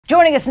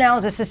Joining us now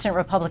is Assistant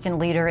Republican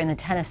Leader in the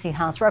Tennessee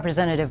House,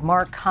 Representative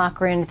Mark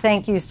Cochran.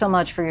 Thank you so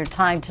much for your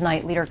time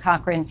tonight, Leader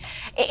Cochran.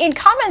 In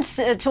comments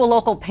to a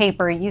local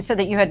paper, you said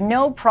that you had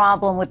no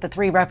problem with the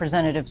three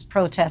representatives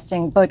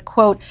protesting, but,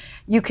 quote,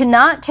 you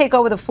cannot take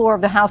over the floor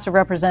of the House of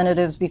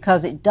Representatives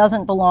because it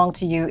doesn't belong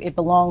to you. It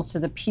belongs to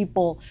the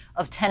people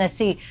of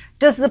Tennessee.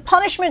 Does the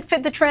punishment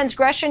fit the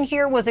transgression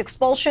here? Was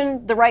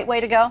expulsion the right way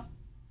to go?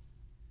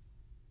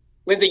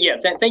 Linsey, yeah,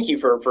 thank you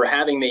for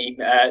having me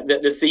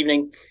this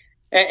evening.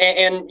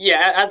 And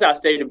yeah, as I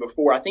stated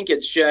before, I think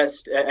it's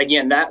just,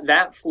 again,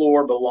 that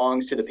floor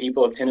belongs to the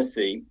people of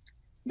Tennessee.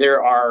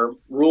 There are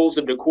rules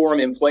of decorum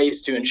in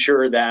place to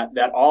ensure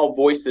that all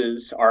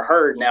voices are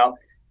heard. Now,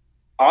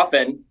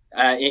 often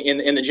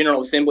in the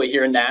General Assembly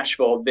here in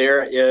Nashville,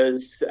 there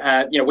is,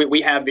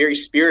 we have very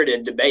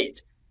spirited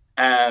debate,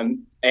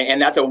 and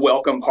that's a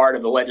welcome part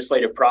of the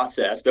legislative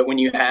process. But when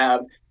you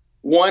have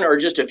one or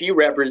just a few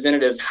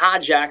representatives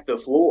hijack the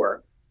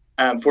floor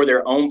for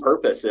their own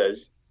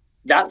purposes,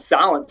 that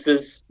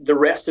silences the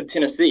rest of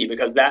Tennessee,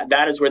 because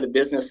that is where the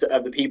business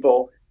of the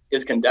people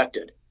is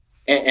conducted.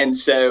 And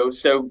so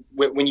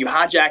when you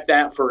hijack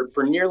that for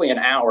nearly an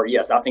hour,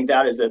 yes, I think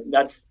that's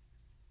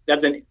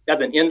an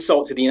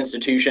insult to the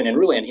institution and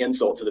really an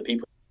insult to the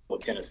people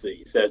of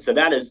Tennessee. So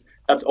that's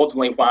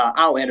ultimately why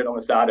I landed on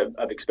the side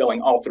of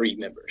expelling all three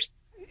members.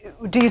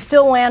 Do you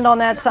still land on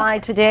that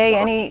side today?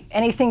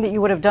 Anything that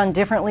you would have done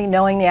differently,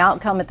 knowing the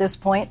outcome at this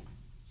point?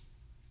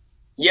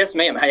 Yes,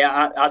 ma'am. Hey,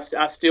 I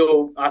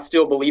still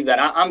believe that.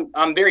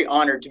 I'm very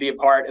honored to be a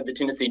part of the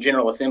Tennessee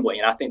General Assembly,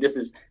 and I think this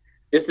is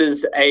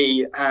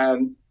a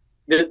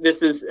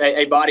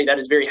body that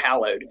is very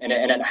hallowed, and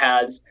it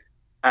has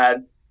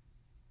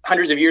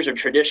hundreds of years of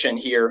tradition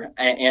here.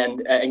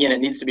 And again, it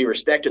needs to be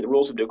respected. The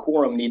rules of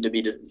decorum need to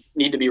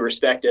be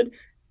respected.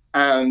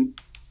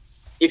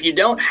 If you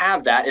don't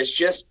have that, it's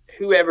just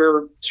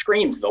whoever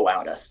screams the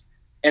loudest.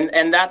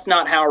 And that's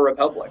not how a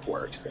republic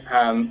works.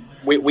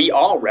 We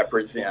all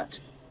represent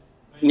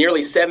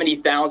nearly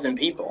 70,000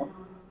 people,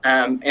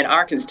 and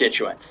our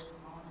constituents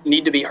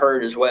need to be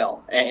heard as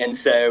well. And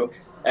so,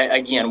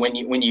 again,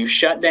 when you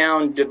shut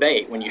down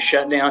debate, when you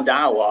shut down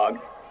dialogue,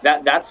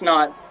 that's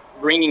not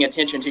bringing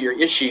attention to your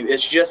issue.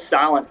 It's just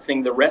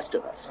silencing the rest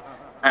of us.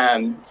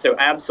 So,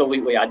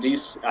 absolutely, I do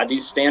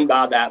stand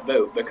by that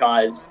vote,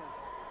 because,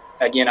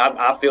 again,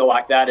 I feel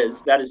like that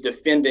is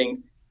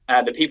defending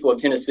the people of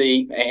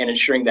Tennessee and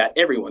ensuring that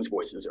everyone's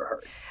voices are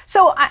heard.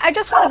 So I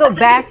just want to go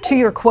back to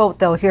your quote,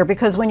 though, here,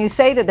 because when you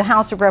say that the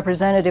House of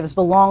Representatives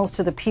belongs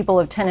to the people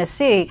of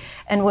Tennessee,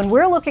 and when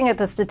we're looking at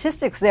the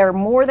statistics there,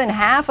 more than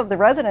half of the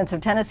residents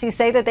of Tennessee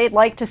say that they'd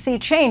like to see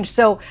change.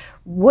 So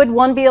would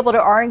one be able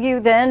to argue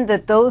then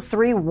that those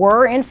three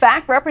were, in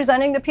fact,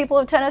 representing the people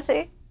of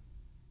Tennessee?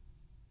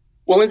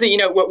 Well, Linsey,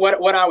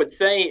 what I would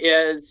say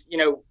is,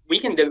 we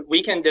can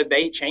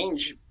debate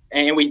change,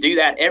 and we do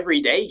that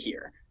every day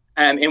here.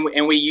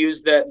 And we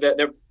use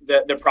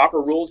the proper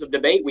rules of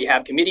debate. We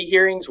have committee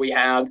hearings. We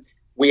have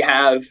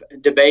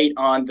debate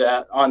on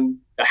the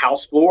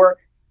House floor.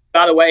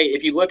 By the way,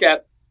 if you look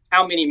at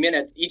how many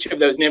minutes each of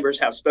those members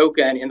have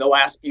spoken in the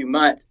last few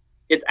months,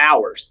 it's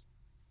hours.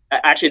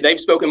 Actually, they've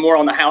spoken more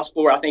on the House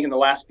floor, I think, in the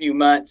last few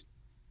months,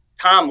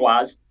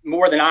 time-wise,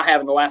 more than I have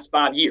in the last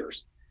 5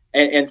 years.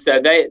 And so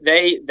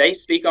they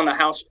speak on the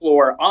House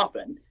floor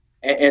often.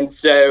 And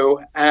so.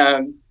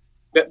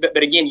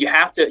 But again, you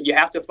have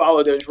to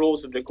follow those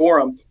rules of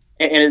decorum.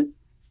 And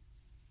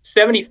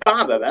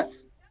 75 of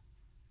us,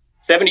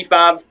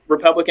 75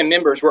 Republican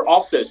members, were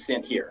also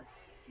sent here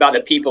by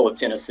the people of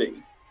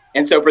Tennessee.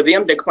 And so for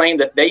them to claim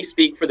that they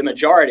speak for the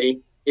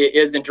majority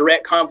is in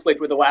direct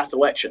conflict with the last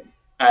election.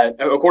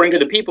 According to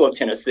the people of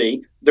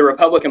Tennessee, the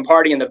Republican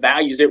Party and the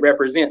values it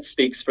represents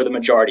speaks for the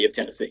majority of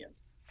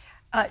Tennesseans.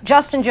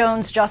 Justin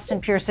Jones, Justin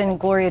Pearson,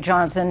 Gloria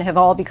Johnson have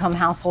all become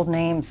household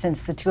names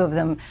since the two of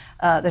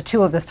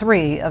the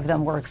three of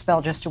them were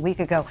expelled just a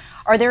week ago.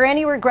 Are there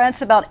any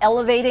regrets about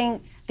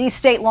elevating these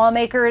state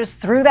lawmakers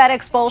through that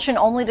expulsion,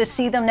 only to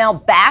see them now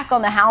back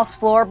on the House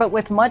floor, but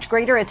with much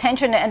greater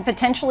attention and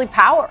potentially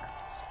power?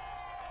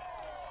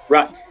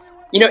 Right.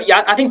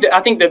 I think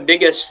the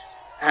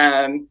biggest,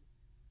 I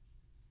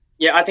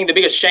think the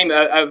biggest shame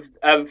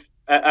of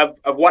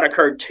what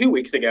occurred 2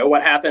 weeks ago,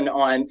 what happened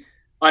on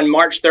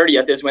March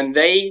 30th, is when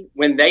they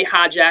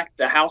hijacked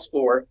the House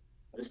floor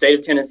of the state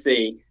of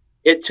Tennessee.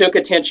 It took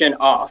attention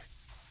off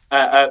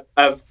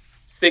of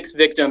 6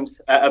 victims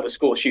of a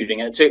school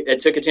shooting. And it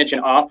took attention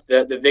off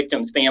the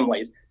victims'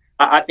 families.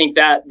 I think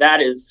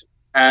that is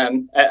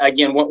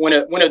again one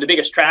of the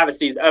biggest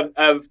travesties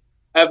of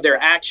their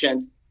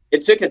actions.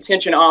 It took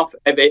attention off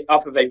of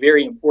a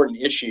very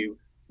important issue,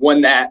 one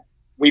that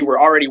we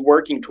were already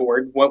working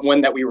toward,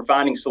 one that we were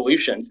finding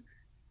solutions,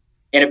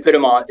 and it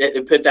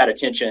put that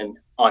attention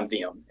on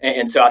them.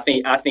 And so I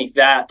think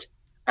that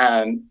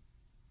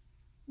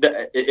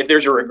if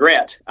there's a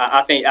regret,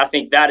 I think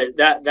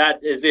that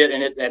is it.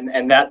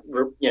 And that,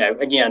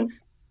 again,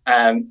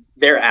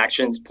 their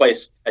actions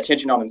place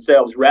attention on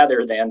themselves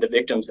rather than the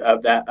victims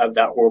of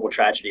that horrible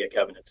tragedy at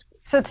Covenant School.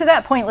 So to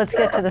that point, let's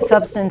get to the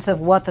substance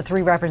of what the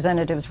three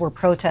representatives were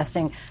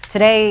protesting.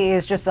 Today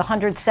is just the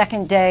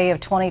 102nd day of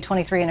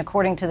 2023, and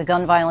according to the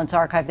Gun Violence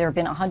Archive, there have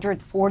been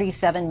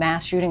 147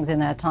 mass shootings in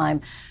that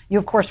time. You,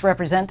 of course,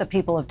 represent the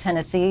people of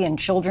Tennessee, and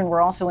children were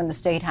also in the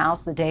State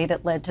House the day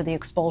that led to the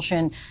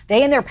expulsion.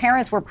 They and their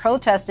parents were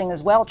protesting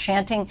as well,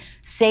 chanting,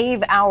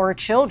 "Save our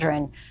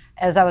children."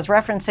 As I was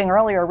referencing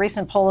earlier, a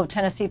recent poll of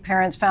Tennessee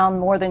parents found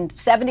more than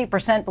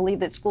 70% believe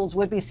that schools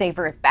would be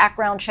safer if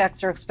background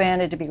checks are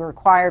expanded to be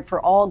required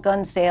for all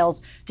gun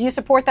sales. Do you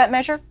support that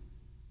measure?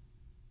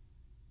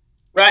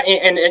 Right.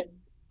 And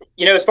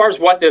you know, as far as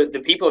what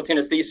the people of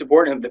Tennessee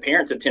support and the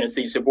parents of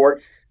Tennessee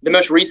support, the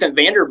most recent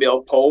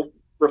Vanderbilt poll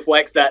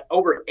reflects that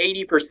over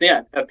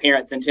 80% of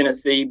parents in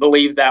Tennessee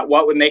believe that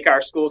what would make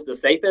our schools the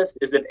safest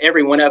is if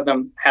every one of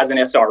them has an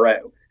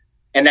SRO.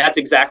 And that's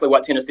exactly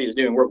what Tennessee is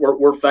doing.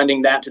 We're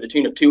funding that to the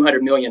tune of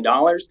 $200 million.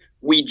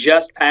 We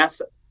just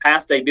passed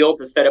a bill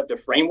to set up the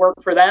framework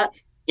for that.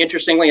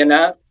 Interestingly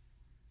enough,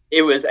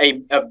 it was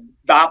a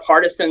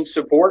bipartisan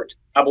support.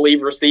 I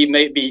believe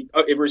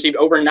it received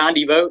over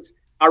 90 votes.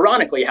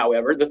 Ironically,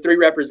 however, the three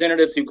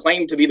representatives who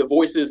claim to be the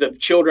voices of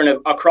children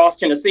across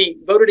Tennessee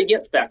voted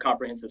against that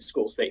comprehensive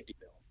school safety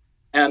bill.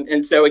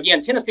 And so,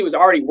 again, Tennessee was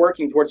already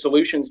working toward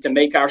solutions to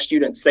make our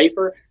students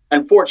safer.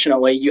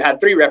 Unfortunately, you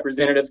had three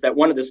representatives that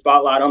wanted the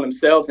spotlight on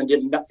themselves and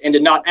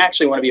did not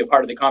actually want to be a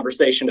part of the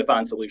conversation to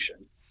find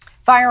solutions.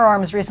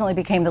 Firearms recently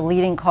became the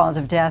leading cause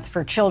of death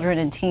for children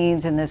and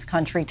teens in this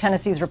country.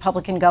 Tennessee's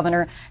Republican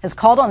governor has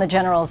called on the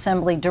General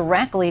Assembly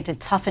directly to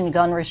toughen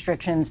gun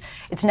restrictions.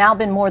 It's now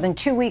been more than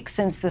 2 weeks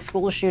since the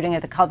school shooting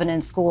at the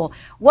Covenant School.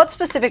 What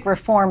specific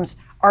reforms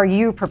are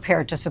you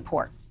prepared to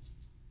support?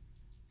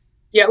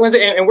 Yeah,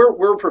 Linsey, and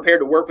we're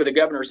prepared to work with the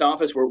governor's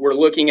office. We're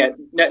looking at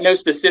no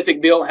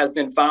specific bill has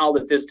been filed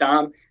at this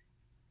time.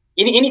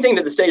 Anything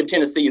that the state of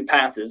Tennessee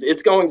passes,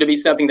 it's going to be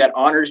something that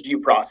honors due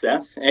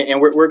process, and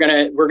we're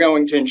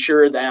going to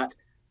ensure that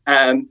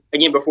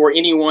again, before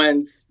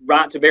anyone's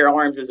right to bear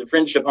arms is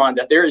infringed upon,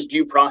 that there is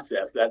due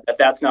process,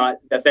 that's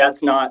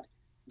not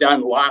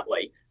done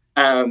lightly.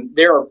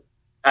 There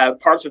are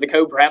parts of the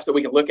code perhaps that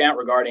we can look at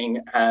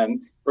regarding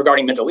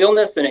mental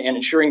illness and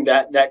ensuring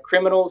that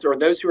criminals or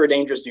those who are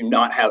dangerous do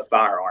not have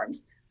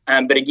firearms.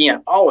 But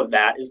again, all of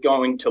that is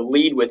going to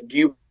lead with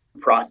due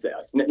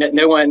process.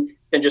 No one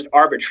can just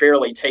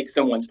arbitrarily take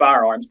someone's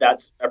firearms.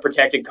 That's a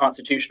protected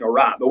constitutional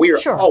right. But we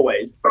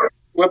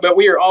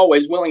are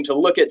always willing to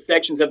look at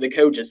sections of the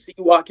code to see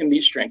what can be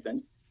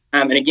strengthened.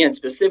 And again,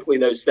 specifically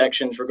those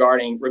sections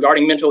regarding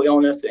mental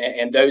illness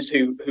and those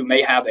who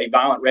may have a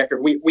violent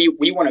record.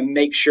 We want to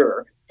make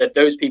sure that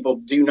those people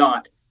do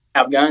not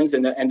have guns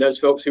and those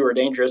folks who are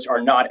dangerous are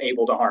not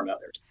able to harm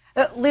others.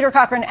 Leader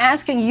Cochran,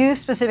 asking you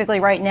specifically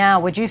right now,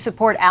 would you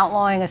support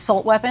outlawing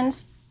assault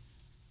weapons?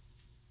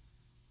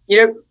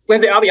 You know,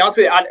 Linsey, I'll be honest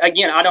with you.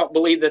 I don't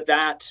believe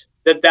that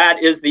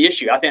is the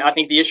issue. I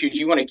think the issue is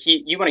you want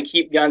to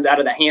keep guns out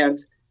of the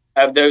hands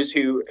of those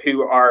who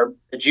are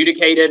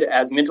adjudicated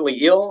as mentally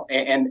ill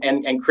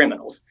and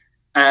criminals.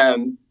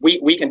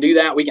 We can do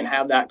that. We can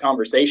have that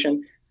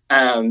conversation.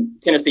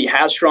 Tennessee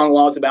has strong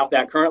laws about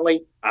that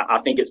currently. I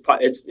think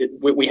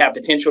we have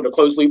potential to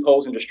close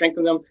loopholes and to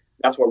strengthen them.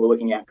 That's what we're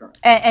looking at currently.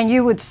 And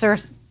you would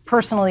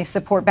personally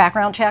support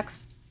background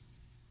checks?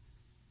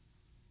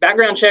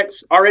 Background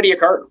checks already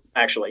occur,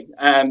 actually.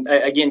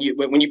 Again,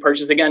 when you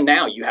purchase a gun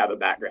now, you have a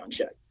background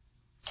check.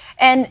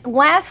 And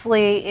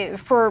lastly,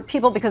 for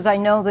people, because I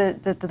know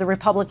that the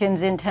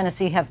Republicans in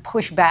Tennessee have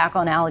pushed back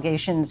on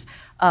allegations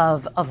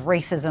of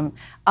racism,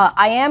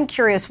 I am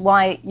curious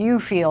why you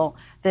feel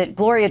that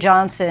Gloria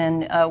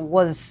Johnson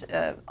was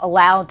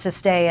allowed to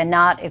stay and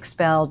not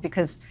expelled,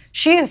 because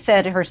she has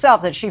said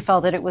herself that she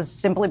felt that it was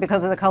simply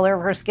because of the color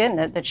of her skin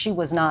that she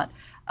was not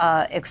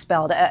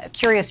expelled.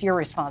 Curious your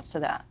response to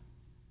that.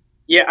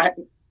 Yeah,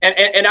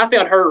 and I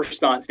found her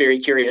response very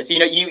curious. You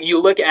know, you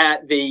look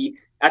at the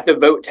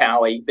vote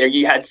tally there,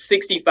 you had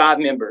 65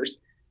 members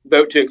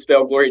vote to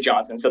expel Gloria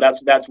Johnson. So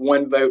that's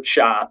one vote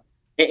shy.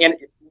 And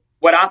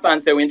what I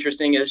find so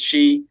interesting is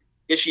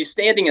she's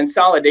standing in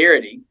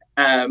solidarity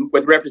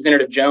with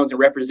Representative Jones and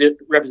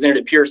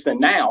Representative Pearson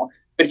now.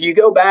 But if you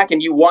go back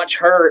and you watch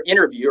her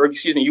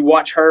you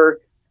watch her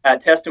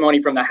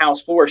testimony from the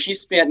House floor, she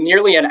spent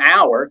nearly an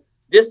hour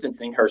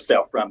distancing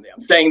herself from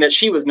them, saying that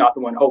she was not the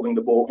one holding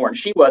the bullhorn.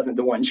 She wasn't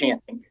the one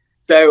chanting.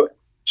 So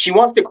she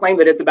wants to claim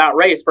that it's about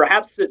race.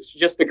 Perhaps it's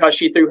just because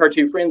she threw her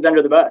two friends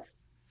under the bus.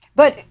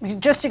 But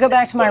just to go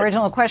back to my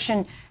original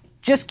question,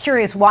 just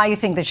curious why you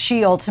think that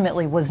she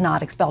ultimately was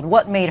not expelled.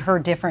 What made her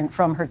different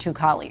from her two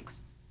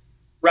colleagues?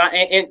 Right.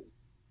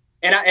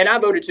 And I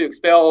voted to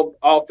expel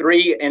all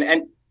three.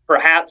 And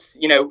perhaps,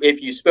 you know,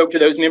 if you spoke to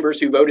those members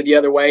who voted the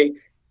other way,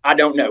 I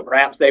don't know.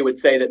 Perhaps they would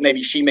say that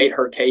maybe she made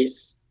her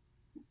case,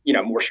 you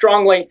know, more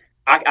strongly.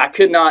 I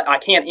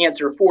can't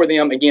answer for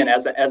them, again,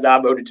 as I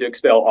voted to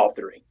expel all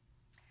three.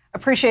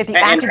 Appreciate the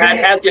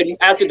academic,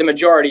 as did the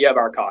majority of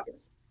our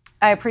caucus.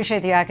 I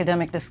appreciate the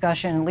academic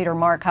discussion. Leader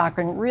Mark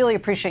Cochran, really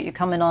appreciate you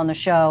coming on the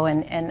show,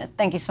 and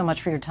thank you so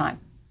much for your time.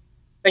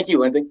 Thank you,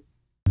 Linsey.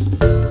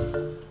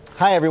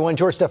 Hi, everyone.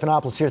 George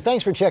Stephanopoulos here.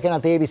 Thanks for checking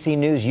out the ABC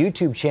News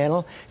YouTube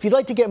channel. If you'd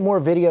like to get more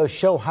videos,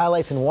 show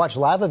highlights, and watch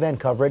live event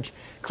coverage,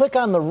 click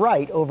on the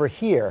right over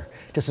here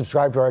to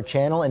subscribe to our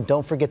channel. And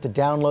don't forget to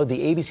download the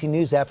ABC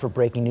News app for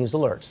breaking news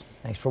alerts.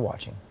 Thanks for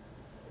watching.